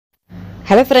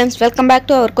Hello friends, welcome back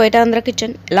to our Kuwait Andhra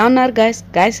kitchen. ఎలా ఉన్నారు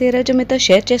guys ఈ రోజు మీతో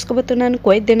షేర్ చేసుకోబోతున్నాను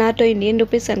Kuwait దినార్తో Indian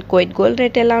rupees and Kuwait gold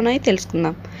rate ఎలా ఉన్నాయో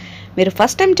తెలుసుకుందాం. మీరు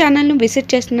ఫస్ట్ టైం ఛానల్ను విజిట్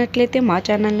చేస్తున్నట్లయితే మా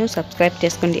ఛానల్ను సబ్స్క్రైబ్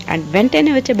చేసుకోండి అండ్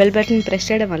వెంటనే వచ్చే బెల్ బటన్ ప్రెస్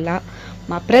చేయడం వల్ల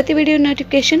మా ప్రతి వీడియో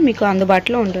నోటిఫికేషన్ మీకు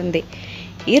అందుబాటులో ఉంటుంది.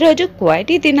 ఈరోజు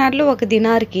కువైటీ దినార్లో ఒక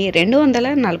దినార్కి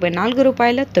 244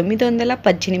 రూపాయల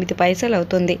 918 పైసలు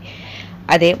అవుతుంది.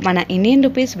 అదే మన ఇండియన్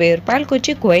రూపీస్ 1000 రూపాయలకు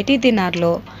వచ్చి కువైటీ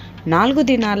దినార్లో 4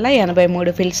 దినార్ల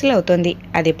 83 ఫిల్స్లు అవుతుంది.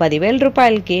 అది 10,000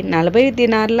 రూపాయలకి 40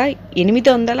 దినార్ల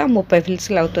 830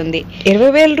 ఫిల్స్లు అవుతుంది.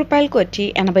 20,000 రూపాయలకు వచ్చి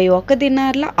 81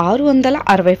 దినార్ల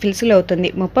 660 ఫిల్స్లు అవుతుంది.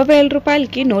 30,000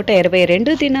 రూపాయలకి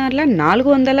 122 దినార్ల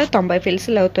 490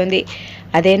 ఫిల్స్లు అవుతుంది.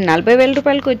 అదే 40,000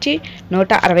 రూపాయలకు వచ్చి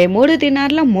 163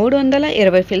 దినార్ల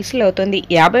 320 ఫిల్స్లు అవుతుంది.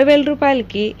 50,000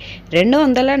 రూపాయలకి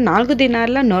 204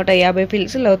 దినార్ల 150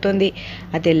 ఫిల్స్లు అవుతుంది.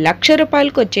 అదే 1,00,000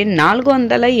 రూపాయలకు వచ్చి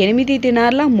 408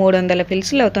 దినార్ల 300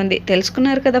 ఫిల్స్లు అవుతుంది.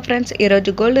 తెలుసుకున్నారు కదా ఫ్రెండ్స్, ఈరోజు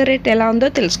గోల్డ్ రేట్ ఎలా ఉందో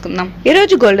తెలుసుకుందాం.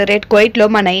 ఈరోజు గోల్డ్ రేట్ కువైట్లో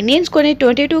మన ఇండియన్స్ కొని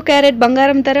 22 క్యారెట్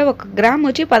బంగారం ధర 1 గ్రామ్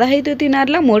వచ్చి 15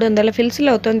 దినార్ల 300 ఫిల్స్లు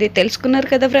అవుతుంది. తెలుసుకున్నారు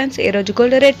కదా ఫ్రెండ్స్, ఈరోజు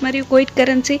గోల్డ్ రేట్ మరియు కువైట్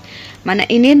కరెన్సీ మన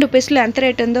ఇండియన్ రూపీస్లో ఎంత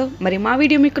రేట్ ఉందో. మరి మా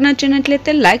వీడియో మీకు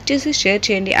నచ్చినట్లయితే లైక్ చేసి షేర్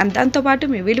చేయండి అండ్ దాంతోపాటు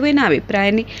మీ విలువైన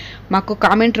అభిప్రాయాన్ని మాకు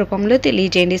కామెంట్ రూపంలో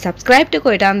తెలియజేయండి. Subscribe to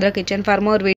Kuwait Andhra kitchen for more video.